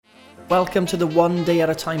Welcome to the One Day at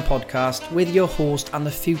a Time podcast with your host and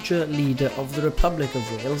the future leader of the Republic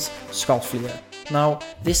of Wales, Scott Fleer. Now,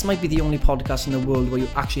 this might be the only podcast in the world where you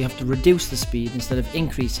actually have to reduce the speed instead of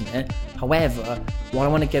increasing it. However, what I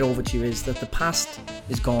want to get over to you is that the past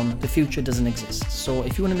is gone, the future doesn't exist. So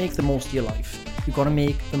if you want to make the most of your life, you've got to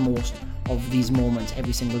make the most of these moments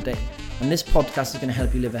every single day. And this podcast is going to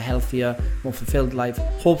help you live a healthier, more fulfilled life,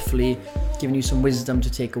 hopefully giving you some wisdom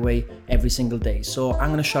to take away every single day. So I'm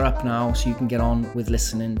going to shut up now so you can get on with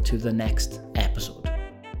listening to the next episode.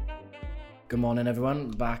 Good morning,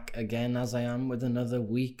 everyone. Back again as I am with another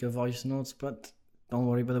week of voice notes, but don't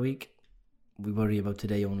worry about the week. We worry about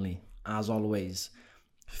today only, as always.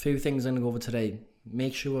 A few things I'm going to go over today.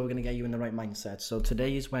 Make sure we're going to get you in the right mindset. So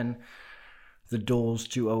today is when the doors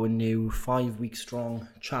to our new 5-week strong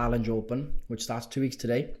challenge open, which starts 2 weeks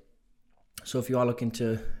today. So if you are looking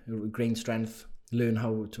to gain strength, learn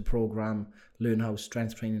how to program, learn how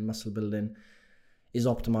strength training, muscle building is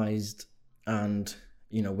optimized, and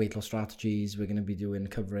weight loss strategies, we're going to be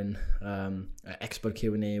covering expert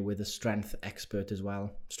Q&A with a strength expert as well,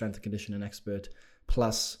 strength and conditioning expert,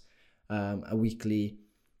 plus a weekly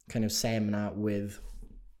kind of seminar with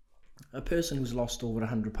a person who's lost over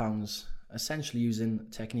 100 pounds, essentially using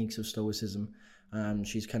techniques of stoicism.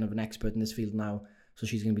 She's kind of an expert in this field now, so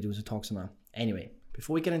she's going to be doing some talks on that. Anyway,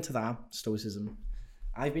 before we get into that, stoicism,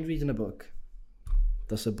 I've been reading a book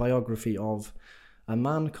that's a biography of a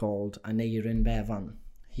man called Aneurin Bevan.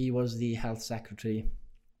 He was the health secretary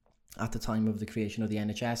at the time of the creation of the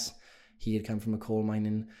NHS. He had come from a coal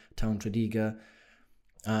mining town, Tredegar,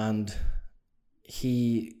 and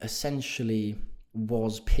he essentially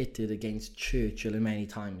was pitted against Churchill in many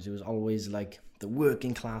times. It was always like the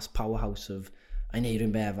working class powerhouse of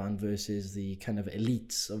Aneurin Bevan versus the kind of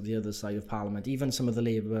elites of the other side of Parliament. Even some of the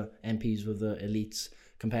Labour MPs were the elites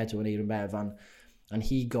compared to Aneurin Bevan, and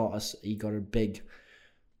he had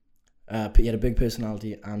a big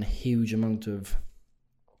personality and a huge amount of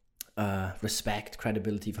respect,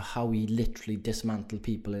 credibility for how he literally dismantled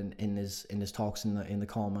people in his talks in the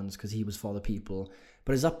Commons, because he was for the people.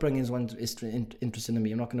 But his upbringing is interesting to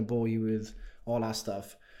me. I'm not going to bore you with all that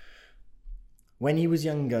stuff. When he was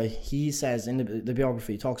younger, he says in the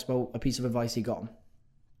biography, he talks about a piece of advice he got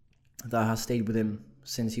that has stayed with him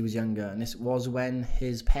since he was younger. And this was when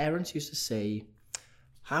his parents used to say,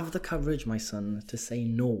 "Have the courage, my son, to say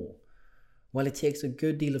no. Well, it takes a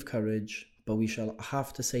good deal of courage, but we shall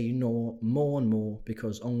have to say no more and more,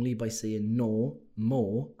 because only by saying no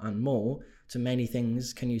more and more to many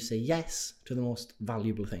things can you say yes to the most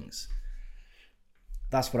valuable things."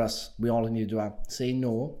 That's for us. We all need to do that. Saying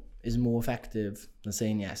no is more effective than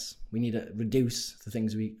saying yes. We need to reduce the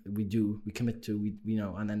things we commit to,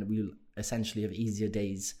 and then we'll essentially have easier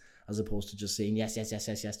days, as opposed to just saying yes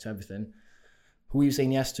to everything. Who are you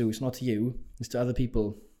saying yes to? It's not to you, it's to other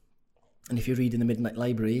people. And if you read in the Midnight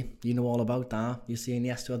Library, you know all about that. You're saying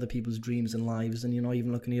yes to other people's dreams and lives, and you're not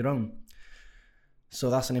even looking at your own.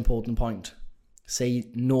 So that's an important point.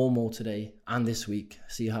 Say no more today and this week.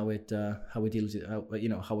 See how it deals with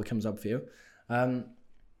it, how it comes up for you.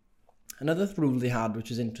 Another rule they had,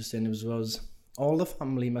 which is interesting, was all the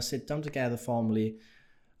family must sit down together formally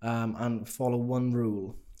and follow one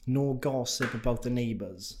rule: no gossip about the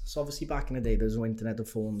neighbours. So obviously back in the day, there's no internet or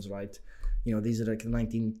phones, right? These are like the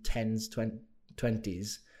 1910s,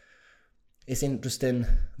 20s. It's interesting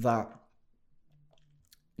that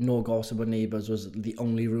no gossip about neighbours was the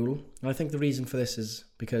only rule. And I think the reason for this is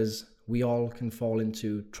because we all can fall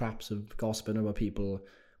into traps of gossiping about people.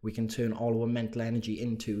 We can turn all our mental energy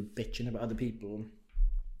into bitching about other people,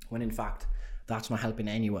 when in fact, that's not helping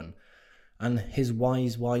anyone. And his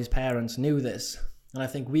wise parents knew this. And I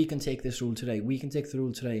think we can take this rule today. We can take the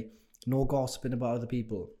rule today: no gossiping about other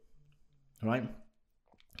people. All right?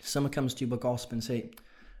 If someone comes to you about gossip and say,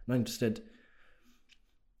 "Not interested,"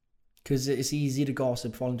 because it's easy to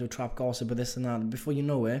gossip, fall into a trap, gossip, but this and that. Before you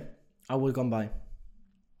know it, hours gone by.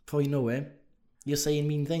 Before you know it, you're saying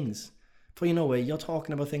mean things. Before you know it, you're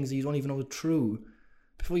talking about things that you don't even know are true.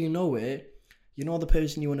 Before you know it, you're not the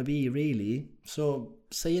person you want to be, really. So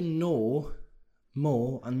saying no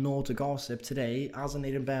more and no to gossip today, as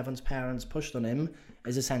Aneurin Bevan's parents pushed on him,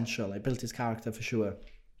 is essential. It built his character for sure.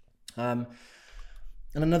 And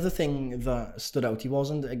another thing that stood out, he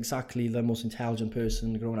wasn't exactly the most intelligent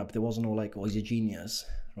person growing up. There wasn't he's a genius,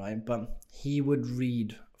 right? But he would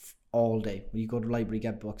read all day. When you go to the library,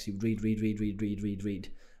 get books, he would read.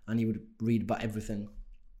 And he would read about everything.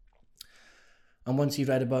 And once he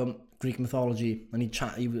read about Greek mythology, and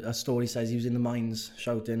a story says he was in the mines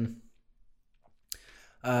shouting,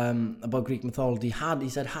 about Greek mythology. He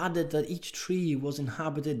said it that each tree was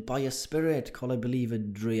inhabited by a spirit called, I believe, a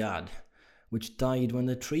dryad, which died when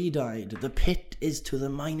the tree died. The pit is to the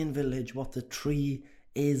mining village what the tree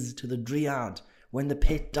is to the dryad. When the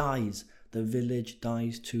pit dies, the village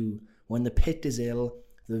dies too. When the pit is ill,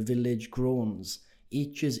 the village groans.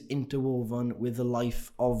 Each is interwoven with the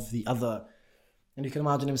life of the other. And you can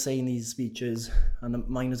imagine him saying these speeches, and the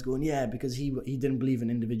miner's going, yeah, because he didn't believe in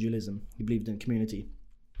individualism. He believed in community.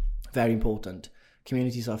 Very important.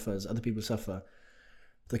 Community suffers, other people suffer.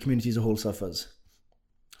 The community as a whole suffers.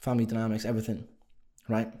 Family dynamics, everything.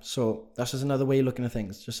 Right? So that's just another way of looking at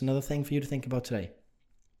things. Just another thing for you to think about today.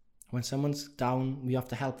 When someone's down, we have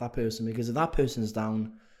to help that person, because if that person's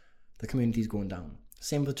down, the community's going down.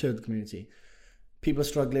 Same with the turtle community. People are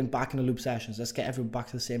struggling back in the loop sessions. Let's get everyone back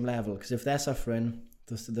to the same level, because if they're suffering,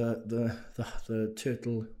 the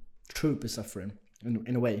turtle troop is suffering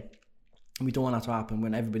in a way. And we don't want that to happen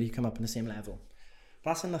when everybody come up in the same level.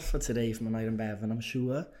 But that's enough for today from Iron Bev, and I'm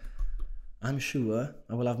sure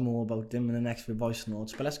I will have more about them in the next few voice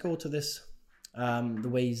notes. But let's go to this, the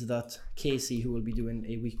ways that Casey, who will be doing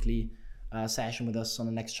a weekly session with us on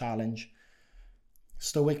the next challenge,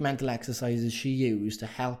 Stoic mental exercises she used to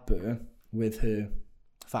help her with her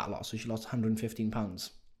fat loss. So she lost 115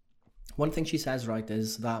 pounds. One thing she says, right,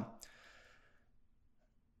 is that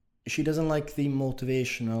she doesn't like the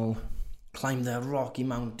motivational climb the rocky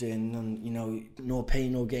mountain and, you know, no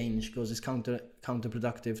pain, no gain. She goes, it's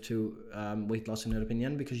counterproductive to weight loss in her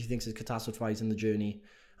opinion, because she thinks it's catastrophizing the journey.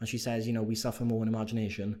 And she says, you know, we suffer more in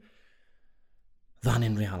imagination than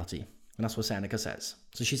in reality. And that's what Seneca says.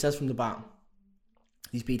 So she says from the bat,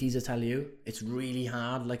 these PTs will tell you it's really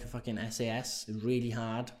hard, like a fucking SAS. It's really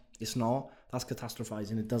hard. It's not. That's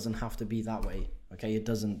catastrophizing. It doesn't have to be that way. Okay, it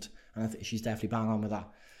doesn't. And I think she's definitely bang on with that.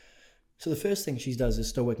 So the first thing she does is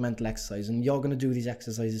Stoic mental exercise, and you're going to do these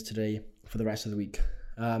exercises today for the rest of the week.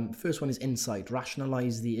 First one is insight.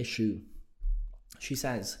 Rationalize the issue. She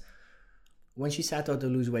says, when she set out to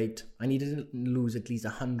lose weight, I needed to lose at least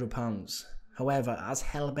 100 pounds. However, as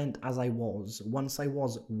hellbent as I was, once I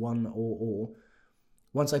was 100,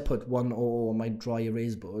 once I put 100 on my dry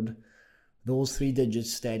erase board, those 3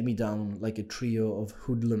 digits stared me down like a trio of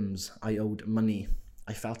hoodlums I owed money.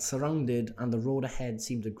 I felt surrounded, and the road ahead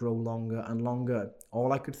seemed to grow longer and longer.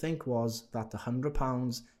 All I could think was that the 100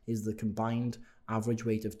 pounds is the combined average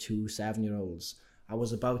weight of 2 7-year-olds. I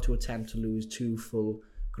was about to attempt to lose 2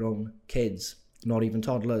 full-grown kids, not even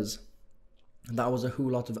toddlers. And that was a whole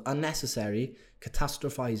lot of unnecessary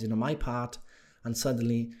catastrophizing on my part, and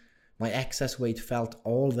suddenly my excess weight felt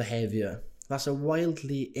all the heavier. That's a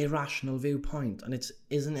wildly irrational viewpoint, and it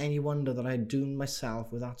isn't any wonder that I doomed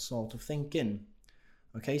myself with that sort of thinking.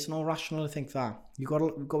 Okay, it's not rational to think that. You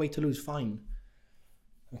got weight to lose, fine.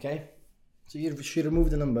 Okay? So she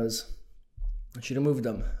removed the numbers. And she removed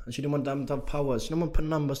them. And she didn't want them to have power. She didn't want to put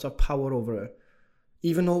numbers to have power over her.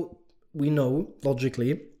 Even though we know,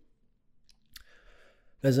 logically,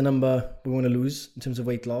 there's a number we want to lose in terms of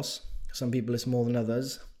weight loss. Some people it's more than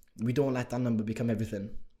others. We don't let that number become everything.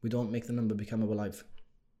 We don't make the number become our life.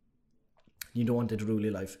 You don't want it to rule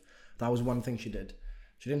your life. That was one thing she did.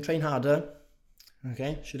 She didn't train harder.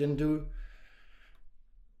 Okay, she didn't do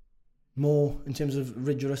more in terms of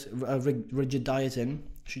rigid dieting.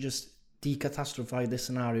 She just decatastrophized this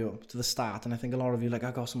scenario to the start. And I think a lot of you are like,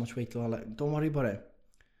 I got so much weight loss. Like, don't worry about it.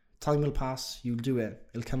 Time will pass. You'll do it.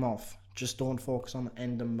 It'll come off. Just don't focus on the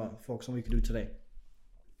end number. Focus on what you can do today.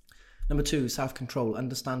 Number 2, self-control.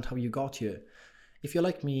 Understand how you got here. If you're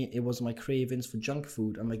like me, it was my cravings for junk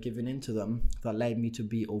food and my giving into them that led me to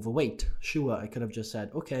be overweight. Sure, I could have just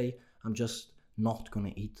said, okay, I'm just not going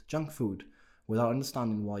to eat junk food, without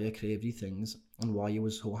understanding why I craved these things and why it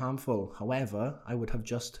was so harmful. However, I would have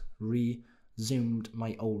just resumed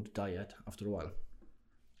my old diet after a while.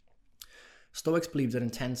 Stoics believe that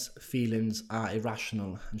intense feelings are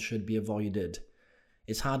irrational and should be avoided.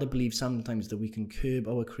 It's hard to believe sometimes that we can curb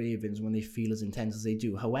our cravings when they feel as intense as they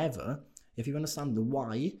do. However, if you understand the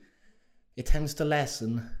why, it tends to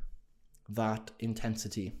lessen that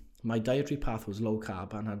intensity. My dietary path was low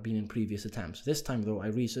carb and had been in previous attempts. This time though, I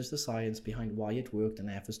researched the science behind why it worked and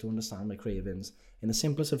efforts to understand my cravings. In the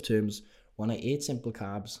simplest of terms, when I ate simple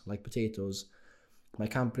carbs like potatoes, my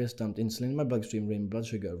pancreas dumped insulin in my bloodstream, raising blood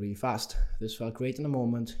sugar really fast. This felt great in a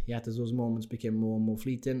moment, yet as those moments became more and more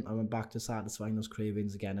fleeting, I went back to satisfying those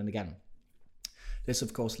cravings again and again. This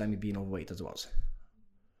of course led me being overweight as it was.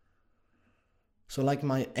 So like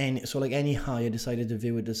any high, I decided to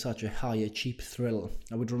view it as such a high, a cheap thrill.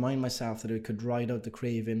 I would remind myself that I could ride out the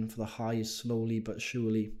craving for the high slowly but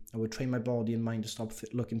surely. I would train my body and mind to stop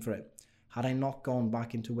looking for it. Had I not gone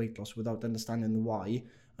back into weight loss without understanding the why,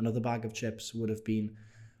 another bag of chips would have been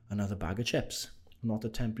another bag of chips, not a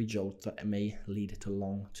temporary jolt that may lead to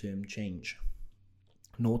long-term change.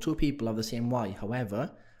 No two people have the same why,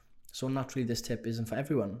 however, so naturally this tip isn't for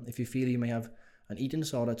everyone. If you feel you may have an eating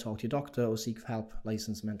disorder, talk to your doctor or seek help,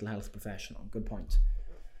 licensed mental health professional. Good point.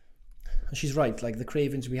 And she's right, like the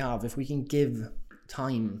cravings we have, if we can give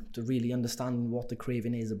time to really understand what the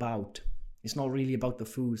craving is about, it's not really about the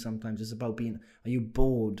food sometimes, it's about are you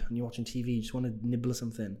bored and you're watching TV, you just want to nibble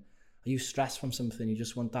something? Are you stressed from something, you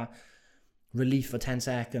just want that relief for 10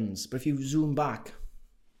 seconds? But if you zoom back,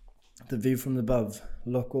 the view from above,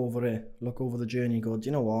 look over it, look over the journey, go, do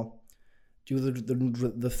you know what? Do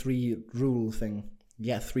the 3 rule thing.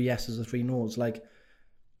 Yeah, 3 yeses or 3 no's. Like,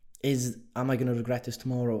 am I going to regret this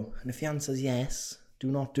tomorrow? And if the answer is yes, do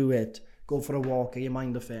not do it. Go for a walk, get your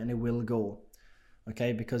mind off it, and it will go.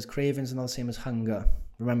 Okay, because cravings are not the same as hunger.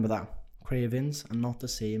 Remember that. Cravings are not the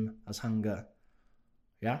same as hunger.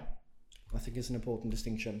 Yeah? I think it's an important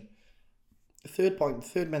distinction. The third point, the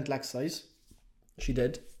third mental exercise she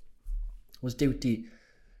did was duty.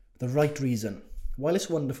 The right reason. While it's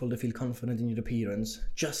wonderful to feel confident in your appearance,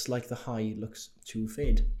 just like the high looks to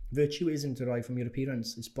fade, virtue isn't derived from your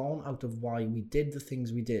appearance. It's born out of why we did the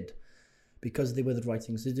things we did, because they were the right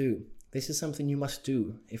things to do. This is something you must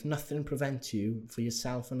do, if nothing prevents you, for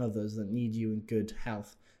yourself and others that need you in good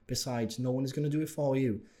health. Besides, no one is going to do it for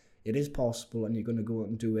you. It is possible and you're going to go out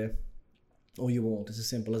and do it, or you won't. It's as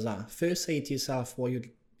simple as that. First say to yourself what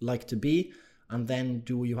you'd like to be, and then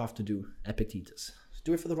do what you have to do. Epictetus.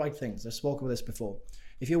 Do it for the right things. I've spoken about this before.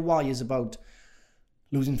 If your why is about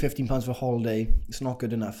losing 15 pounds for a holiday, it's not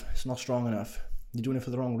good enough. It's not strong enough. You're doing it for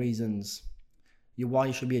the wrong reasons. Your why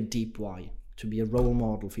should be a deep why. To be a role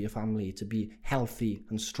model for your family. To be healthy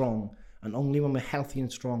and strong. And only when we're healthy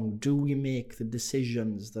and strong do we make the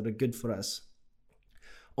decisions that are good for us.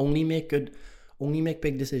 Only make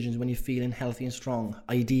big decisions when you're feeling healthy and strong,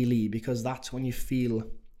 ideally, because that's when you feel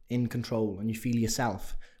in control and you feel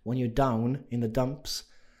yourself. When you're down in the dumps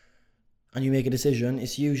and you make a decision,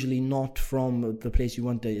 it's usually not from the place you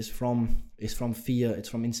want it. It's from fear, it's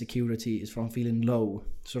from insecurity, it's from feeling low.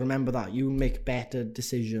 So remember that. You make better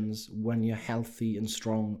decisions when you're healthy and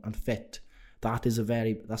strong and fit. That's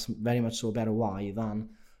very much so a better why than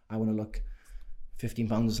I want to look 15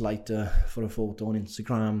 pounds lighter for a photo on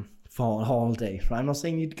Instagram for a holiday. Right? I'm not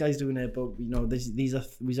saying you guys doing it, but you know, these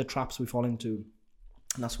are traps we fall into.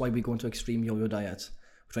 And that's why we go into extreme yo-yo diets.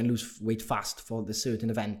 We're trying to lose weight fast for this certain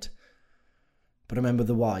event. But remember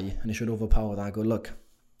the why, and it should overpower that. I go, look,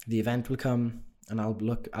 the event will come, and I'll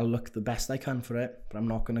look the best I can for it, but I'm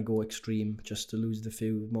not going to go extreme just to lose the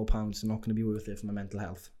few more pounds. It's not going to be worth it for my mental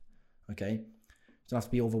health. Okay? You don't have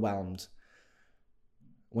to be overwhelmed.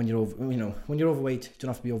 When you're overweight, you don't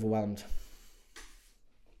have to be overwhelmed.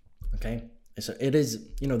 Okay? It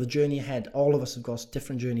is, the journey ahead. All of us have got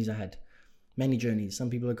different journeys ahead. Many journeys. Some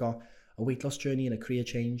people have got a weight loss journey and a career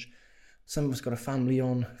change. Some of us got a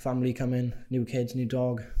family coming, new kids, new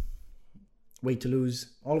dog, weight to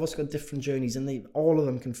lose. All of us got different journeys, and all of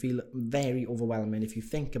them can feel very overwhelming if you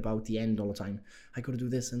think about the end all the time. I got to do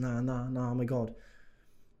this and that, oh my God.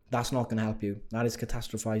 That's not going to help you. That is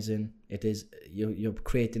catastrophizing. It is, you're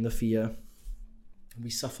creating the fear. We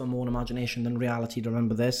suffer more in imagination than reality,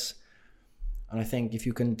 remember this. And I think if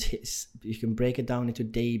you can break it down into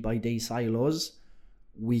day-by-day silos,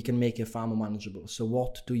 we can make it far more manageable. So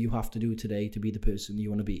what do you have to do today to be the person you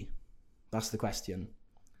want to be? That's the question.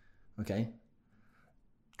 Okay?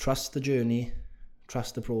 Trust the journey.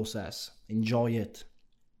 Trust the process. Enjoy it.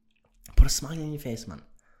 Put a smile on your face, man.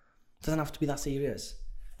 It doesn't have to be that serious.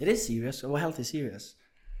 It is serious. Our health is serious.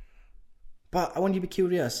 But I want you to be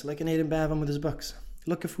curious, like an Aidan Bevan with his books.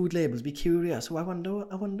 Look at food labels. Be curious. Oh, I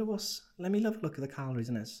wonder what's... Let me have a look at the calories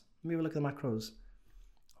in this. Let me have a look at the macros.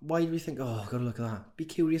 Why do we think, oh, I've got to look at that? Be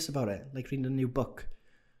curious about it, like reading a new book.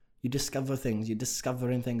 You discover things. You're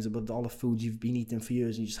discovering things about all the foods you've been eating for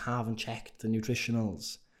years and you just haven't checked the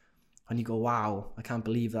nutritionals. And you go, wow, I can't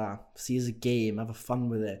believe that. See it as a game. Have fun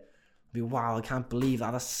with it. Be, wow, I can't believe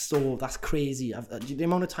that. That's crazy. The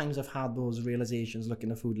amount of times I've had those realizations looking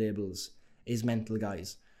at food labels is mental,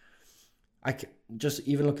 guys. Just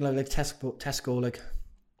even looking at like Tesco, like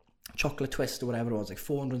chocolate twist or whatever it was, like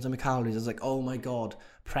 400 something calories. I was like, oh my God,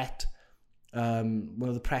 Pret, one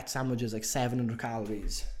of the Pret sandwiches, like 700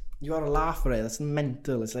 calories. You gotta laugh at it. That's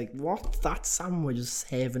mental. It's like, what? That sandwich is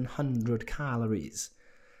 700 calories.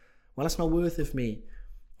 Well, it's not worth it for me.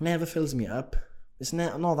 Never fills me up. It's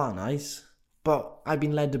not that nice. But I've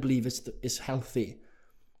been led to believe it's healthy.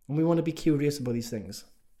 And we want to be curious about these things.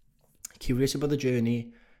 Curious about the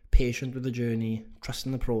journey. patient with the journey,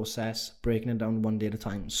 trusting the process, breaking it down one day at a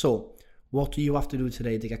time. So, what do you have to do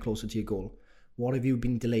today to get closer to your goal? What have you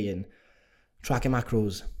been delaying? Tracking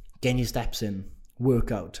macros, getting your steps in,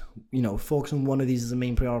 workout. Focus on one of these as a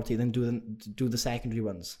main priority, then do the secondary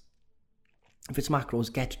ones. If it's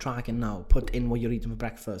macros, get to tracking now. Put in what you're eating for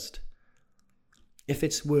breakfast. If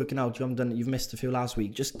it's working out, you've missed a few last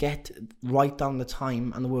week, just write down the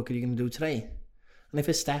time and the work that you're going to do today. And if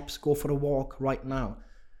it's steps, go for a walk right now.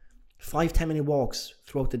 5-10 minute walks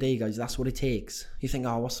throughout the day, guys. That's what it takes. You think,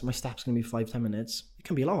 what's my steps going to be 5-10 minutes? It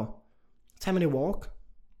can be a lot. 10 minute walk,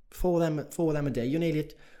 4 of them a day. You nail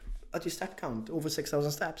it at your step count, over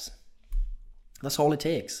 6,000 steps. That's all it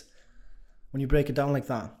takes. When you break it down like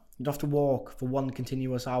that, you don't have to walk for 1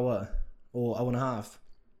 continuous hour or hour and a half.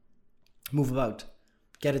 Move about.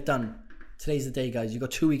 Get it done. Today's the day, guys. You've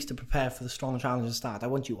got 2 weeks to prepare for the Strong Challenge start. I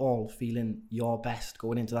want you all feeling your best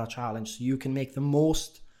going into that challenge so you can make the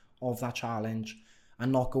most of that challenge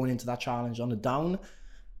and not going into that challenge on a down.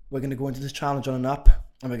 We're going to go into this challenge on an up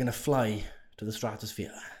and we're going to fly to the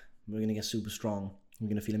stratosphere. We're going to get super strong. We're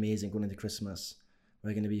going to feel amazing going into Christmas.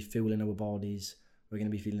 We're going to be fueling our bodies. We're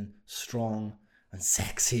going to be feeling strong and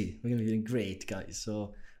sexy. We're going to be feeling great, guys.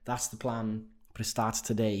 So that's the plan. But it starts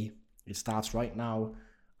today. It starts right now.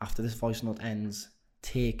 After this voice note ends,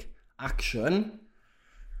 take action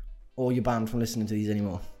or you're banned from listening to these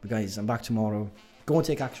anymore. But guys, I'm back tomorrow. Go and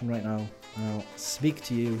take action right now. I'll speak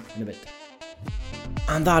to you in a bit.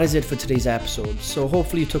 And that is it for today's episode. So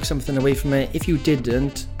hopefully you took something away from it. If you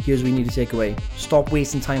didn't, here's what you need to take away. Stop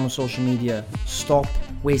wasting time on social media. Stop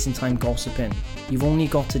wasting time gossiping. You've only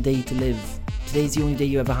got today to live. Today's the only day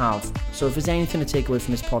you ever have. So if there's anything to take away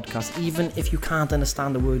from this podcast, even if you can't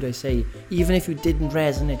understand the word I say, even if you didn't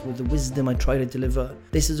resonate with the wisdom I try to deliver,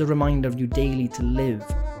 this is a reminder of you daily to live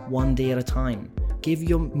one day at a time. Give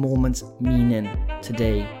your moments meaning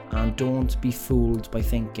today and don't be fooled by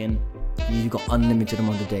thinking you've got unlimited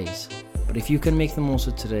amount of days. But if you can make the most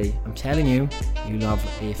of today, I'm telling you, you'll have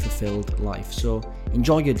a fulfilled life. So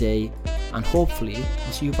enjoy your day and hopefully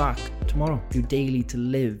I'll see you back tomorrow. You daily to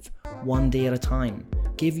live one day at a time.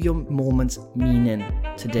 Give your moments meaning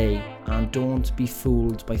today and don't be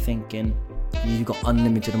fooled by thinking you've got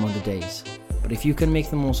unlimited amount of days. But if you can make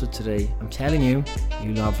the most of today, I'm telling you,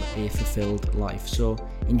 you'll have a fulfilled life. So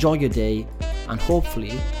enjoy your day and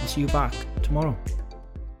hopefully I'll see you back tomorrow.